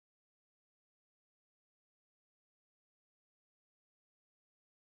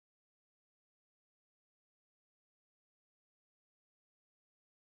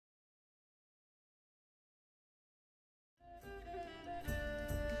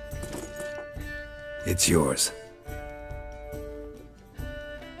It's yours.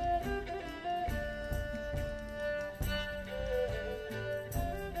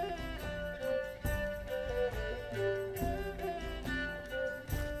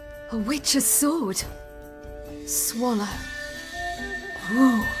 A witch's sword. Swallow.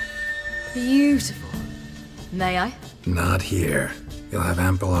 Whoa. Beautiful. May I? Not here. You'll have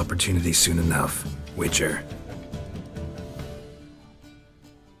ample opportunity soon enough, Witcher.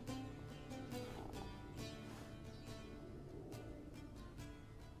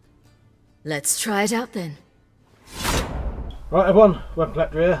 Let's try it out then. Right everyone,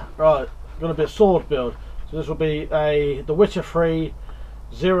 WeaponCollector here. Right, going to be a sword build. So this will be the Witcher 3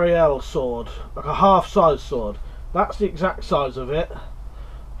 Zireael Sword, like a half-size sword. That's the exact size of it.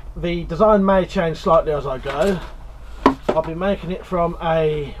 The design may change slightly as I go. I'll be making it from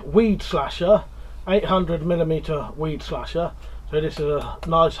a weed slasher, 800mm weed slasher. So this is a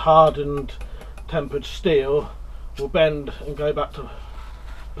nice hardened tempered steel. Will bend and go back to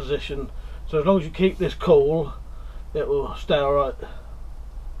position. So as long as you keep this cool, it will stay alright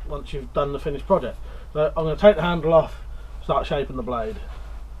once you've done the finished project. So I'm going to take the handle off, start shaping the blade.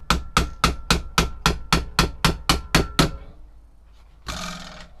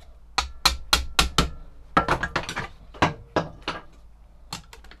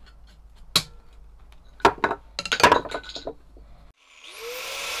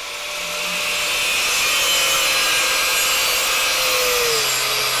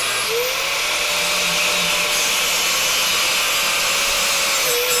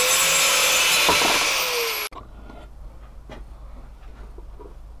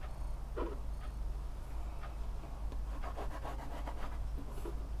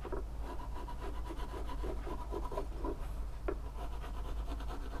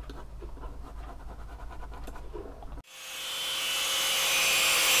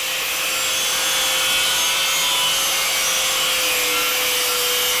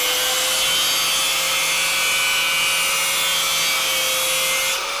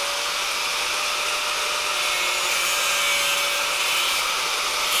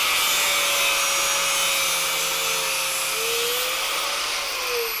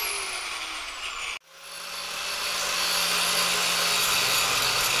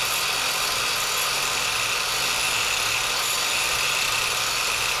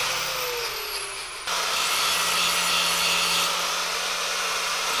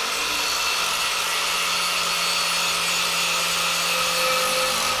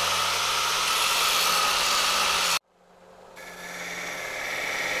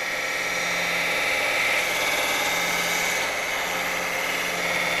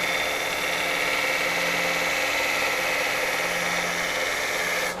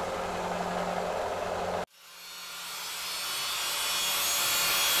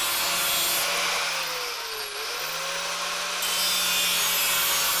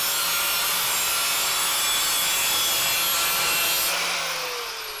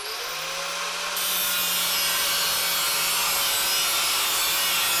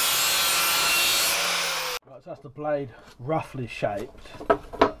 So that's the blade roughly shaped.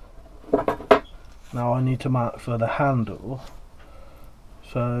 Now I need to mark for the handle.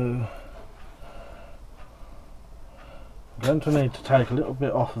 So I'm going to need to take a little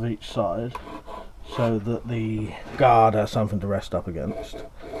bit off of each side so that the guard has something to rest up against.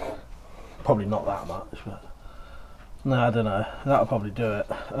 Probably not that much, but no, I don't know. That'll probably do it.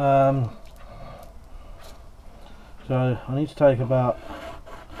 So I need to take about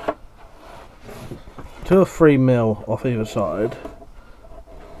 2 or 3 mil off either side,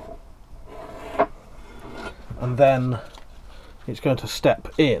 and then it's going to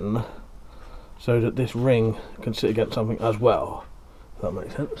step in so that this ring can sit against something as well, if that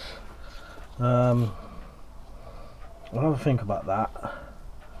makes sense. I'll have a think about that.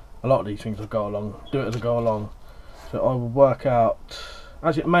 A lot of these things will go along, do it as I go along, so I will work out,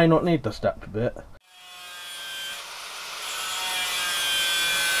 as it may not need the stepped bit.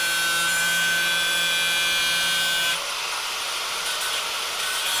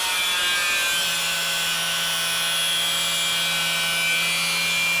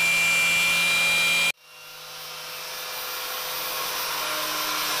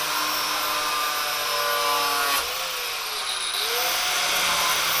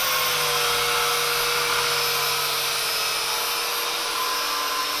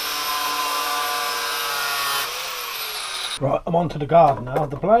 Right, I'm onto the guard now.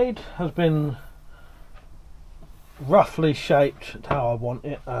 The blade has been roughly shaped how I want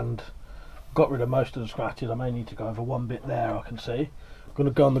it and got rid of most of the scratches. I may need to go over one bit there, I can see. I'm going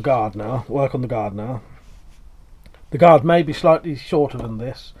to go on the guard now, work on the guard now. The guard may be slightly shorter than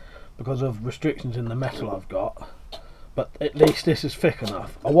this, because of restrictions in the metal I've got, but at least this is thick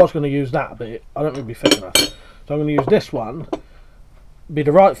enough. I was going to use that, but I don't think it'll be thick enough, so I'm going to use this one. Be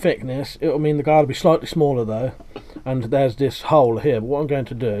the right thickness. It'll mean the guard will be slightly smaller though, and there's this hole here, but what I'm going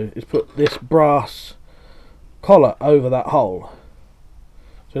to do is put this brass collar over that hole,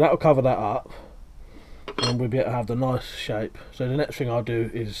 so that will cover that up and we'll be able to have the nice shape. So the next thing I'll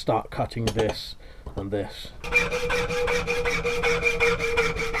do is start cutting this and this.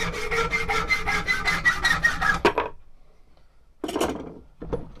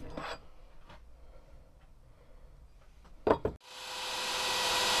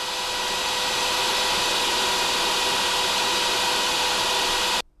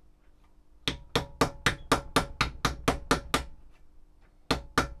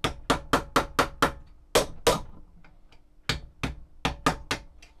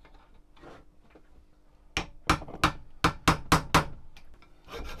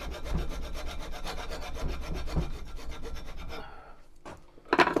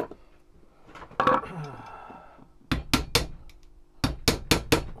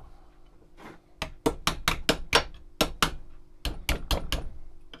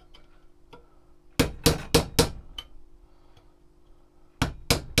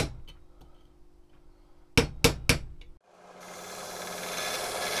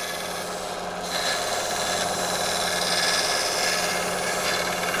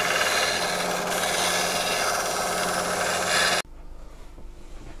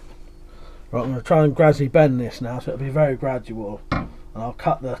 Right, I'm going to try and gradually bend this now, so it'll be very gradual, and I'll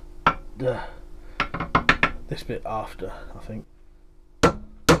cut this bit after, I think.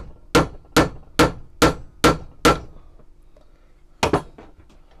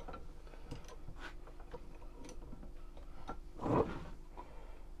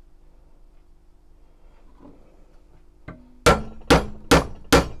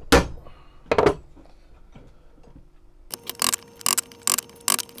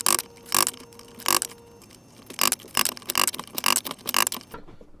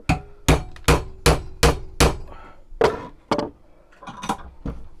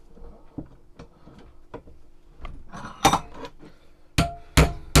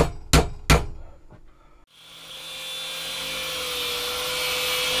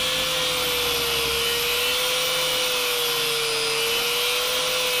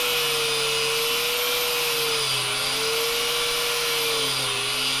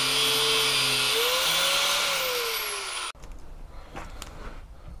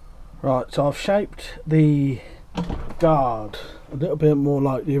 Right, so I've shaped the guard a little bit more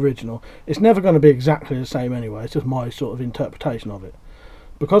like the original. It's never going to be exactly the same anyway, it's just my sort of interpretation of it.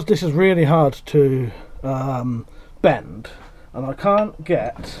 Because this is really hard to bend, and I can't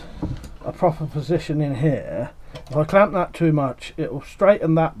get a proper position in here, if I clamp that too much it will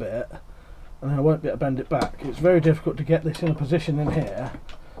straighten that bit and then I won't be able to bend it back. It's very difficult to get this in a position in here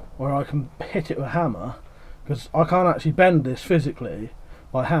where I can hit it with a hammer, because I can't actually bend this physically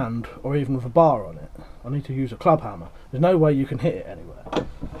by hand or even with a bar on it. I need to use a club hammer. There's no way you can hit it anywhere.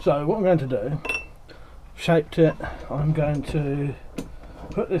 So what I'm going to do, shaped it, I'm going to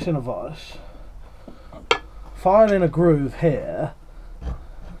put this in a vise, file in a groove here,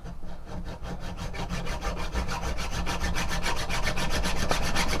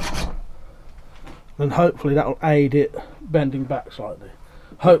 and hopefully that will aid it bending back slightly.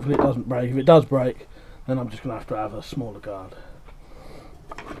 Hopefully it doesn't break. If it does break, then I'm just going to have a smaller guard.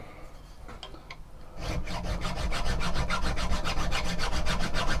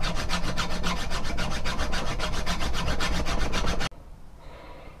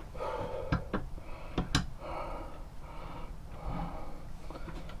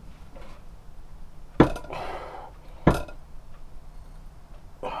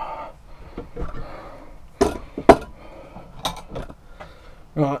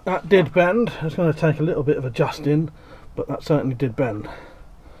 Right, that did bend. It's going to take a little bit of adjusting, but that certainly did bend.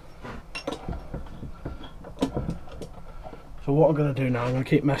 So what I'm going to do now, I'm going to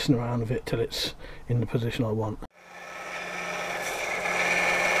keep messing around with it till it's in the position I want.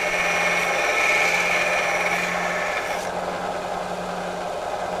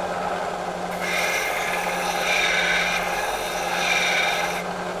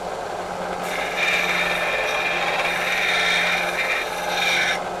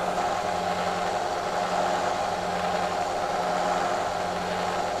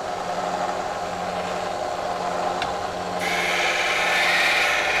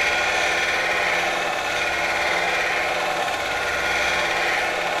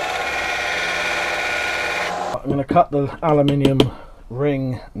 I'm going to cut the aluminium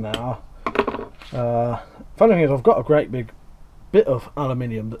ring now. Funny thing is, I've got a great big bit of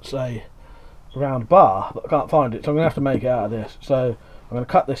aluminium that's a round bar, but I can't find it, so I'm going to have to make it out of this. So I'm going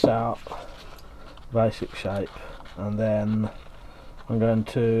to cut this out, basic shape, and then I'm going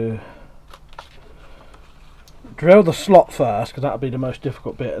to drill the slot first, because that'll be the most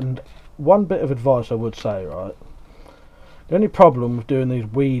difficult bit. And one bit of advice I would say, right, the only problem with doing these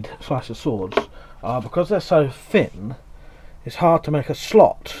weed slasher swords are because they're so thin, it's hard to make a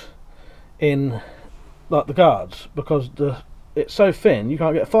slot in like the guards, because it's so thin you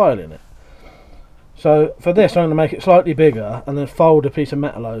can't get a file in it. So for this I'm going to make it slightly bigger and then fold a piece of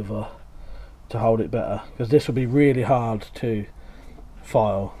metal over to hold it better, because this will be really hard to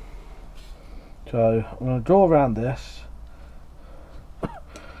file. So I'm going to draw around this,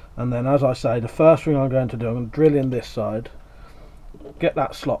 and then, as I say, the first thing I'm going to do, I'm going to drill in this side, get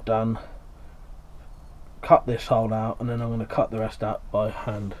that slot done, cut this hole out, and then I'm going to cut the rest out by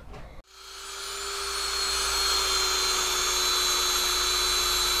hand.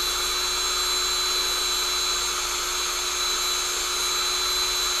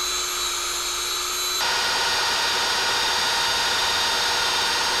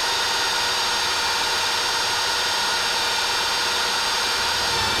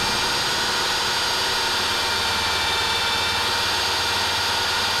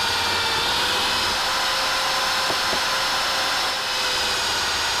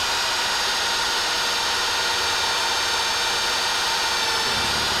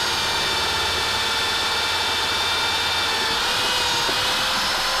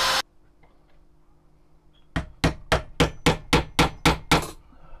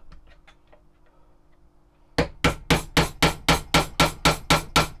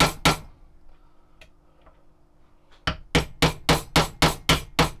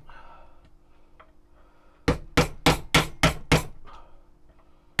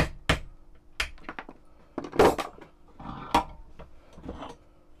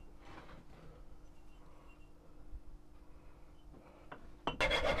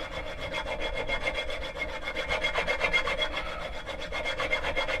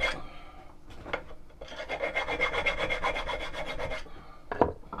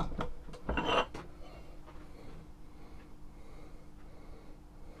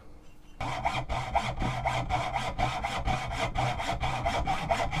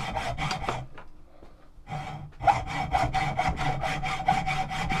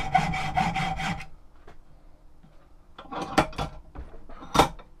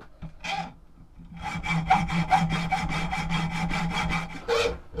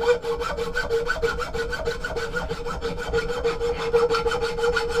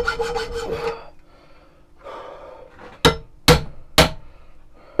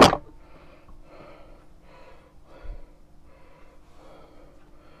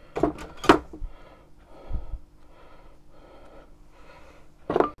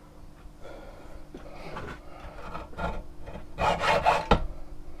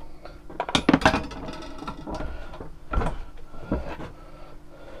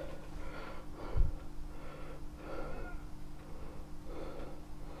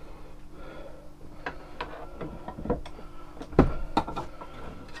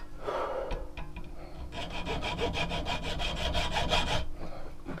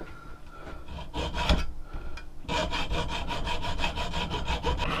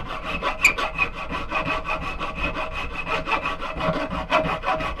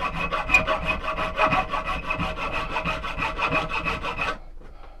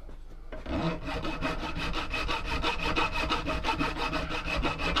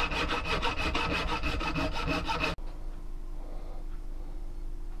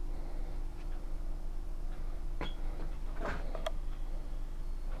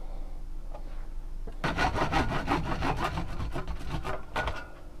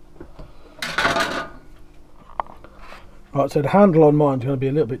 Right, so the handle on mine is going to be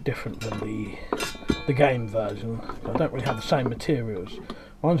a little bit different than the game version. I don't really have the same materials.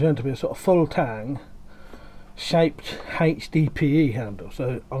 Mine's going to be a sort of full tang shaped HDPE handle.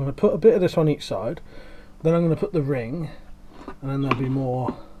 So I'm going to put a bit of this on each side, then I'm going to put the ring, and then there'll be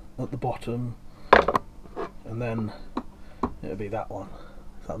more at the bottom, and then it'll be that one,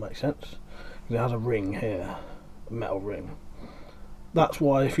 if that makes sense. It has a ring here, a metal ring. That's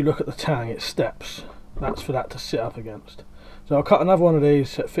why if you look at the tang it steps. That's for that to sit up against. So I'll cut another one of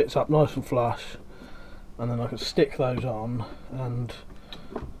these so it fits up nice and flush, and then I can stick those on and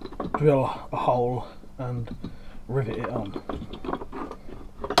drill a hole and rivet it on.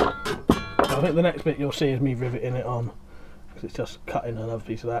 So I think the next bit you'll see is me riveting it on, because it's just cutting another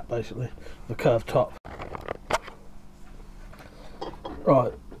piece of that, basically, the curved top.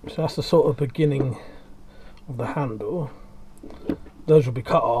 Right, so that's the sort of beginning of the handle. those will be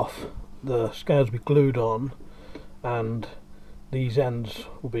cut off, the scales will be glued on, and these ends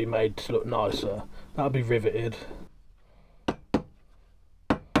will be made to look nicer. That'll be riveted.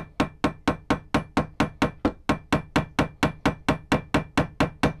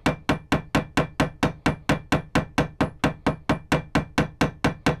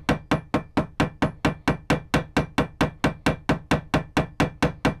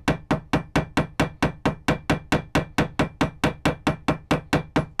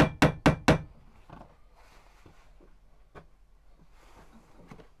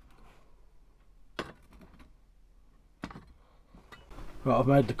 Right, I've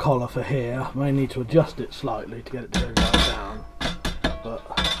made the collar for here. I may need to adjust it slightly to get it to go right down, but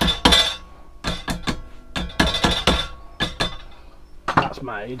that's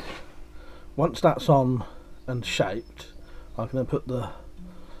made. Once that's on and shaped, I can then put the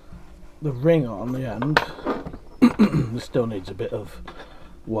ring on the end. This still needs a bit of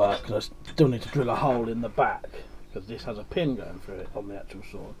work because I still need to drill a hole in the back because this has a pin going through it on the actual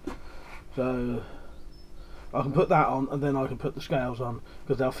sword. So I can put that on and then I can put the scales on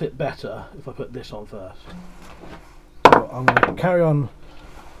because they'll fit better if I put this on first. So I'm going to carry on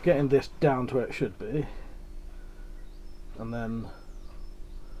getting this down to where it should be, and then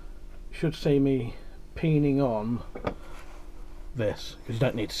you should see me peening on this because you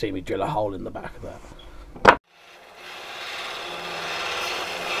don't need to see me drill a hole in the back of that.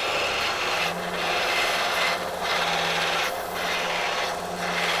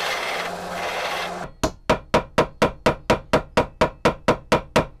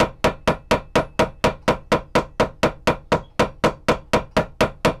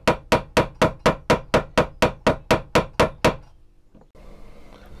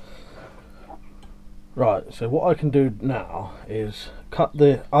 Right, so what I can do now is cut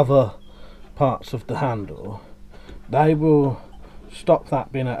the other parts of the handle. They will stop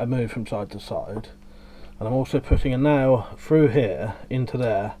that being able to move from side to side. And I'm also putting a nail through here into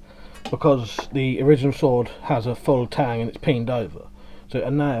there because the original sword has a full tang and it's peened over. So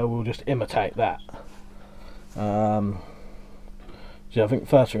a nail will just imitate that. So I think the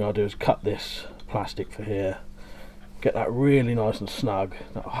first thing I'll do is cut this plastic for here. Get that really nice and snug.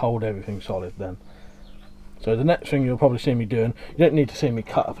 That'll hold everything solid then. So the next thing you'll probably see me doing, you don't need to see me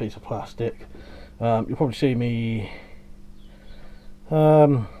cut a piece of plastic. You'll probably see me,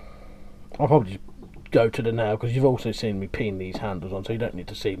 I'll probably just go to the nail because you've also seen me peen these handles on, so you don't need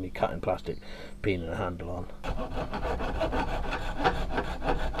to see me cutting plastic, peening a handle on.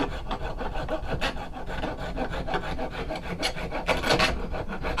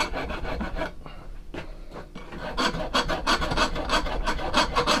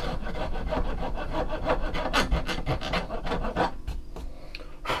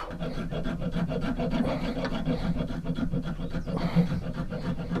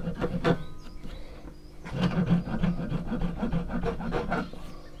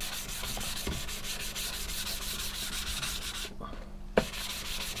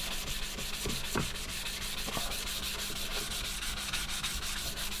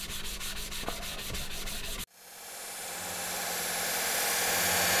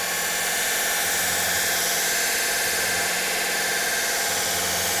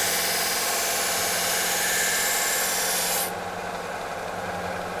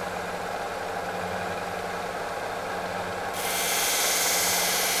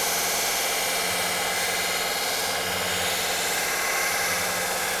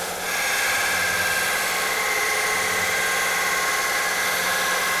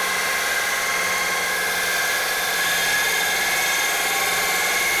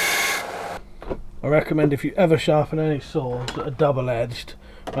 I recommend if you ever sharpen any swords that are double-edged,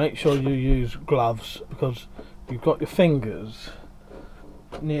 make sure you use gloves because you've got your fingers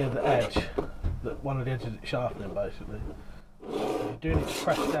near the edge, that one of the edges it's sharpening basically. You do need to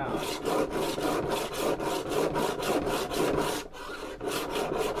press down.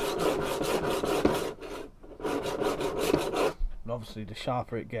 And obviously the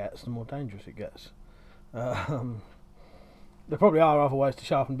sharper it gets, the more dangerous it gets. There probably are other ways to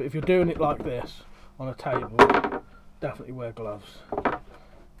sharpen, but if you're doing it like this on a table, definitely wear gloves. So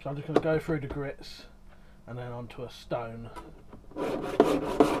I'm just going to go through the grits and then onto a stone.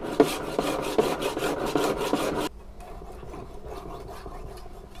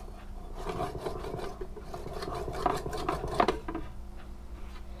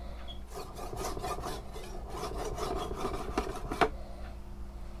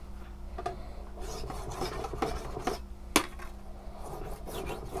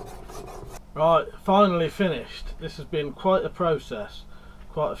 Right, finally finished. This has been quite a process,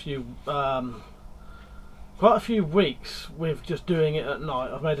 quite a few quite a few weeks with just doing it at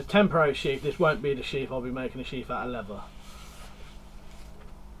night. I've made a temporary sheath. This won't be the sheath. I'll be making a sheath out of leather.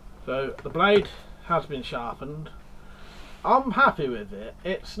 So the blade has been sharpened. I'm happy with it.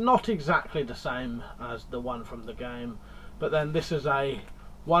 It's not exactly the same as the one from the game, but then this is a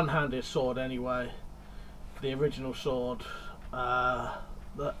one-handed sword anyway. The original sword,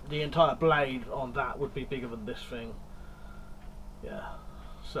 the entire blade on that would be bigger than this thing. Yeah,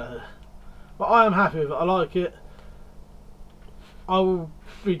 so, but I am happy with it. I like it. I'll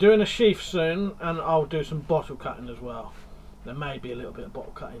be doing a sheath soon, and I'll do some bottle cutting as well. There may be a little bit of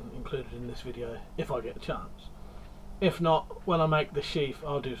bottle cutting included in this video if I get a chance. If not, when I make the sheath,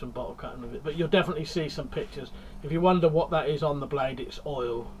 I'll do some bottle cutting with it. But you'll definitely see some pictures. If you wonder what that is on the blade, it's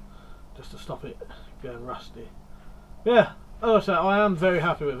oil, just to stop it going rusty. Yeah, as I say, I am very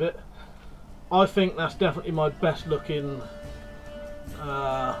happy with it. I think that's definitely my best looking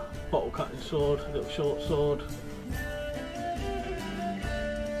bottle cutting sword, a little short sword.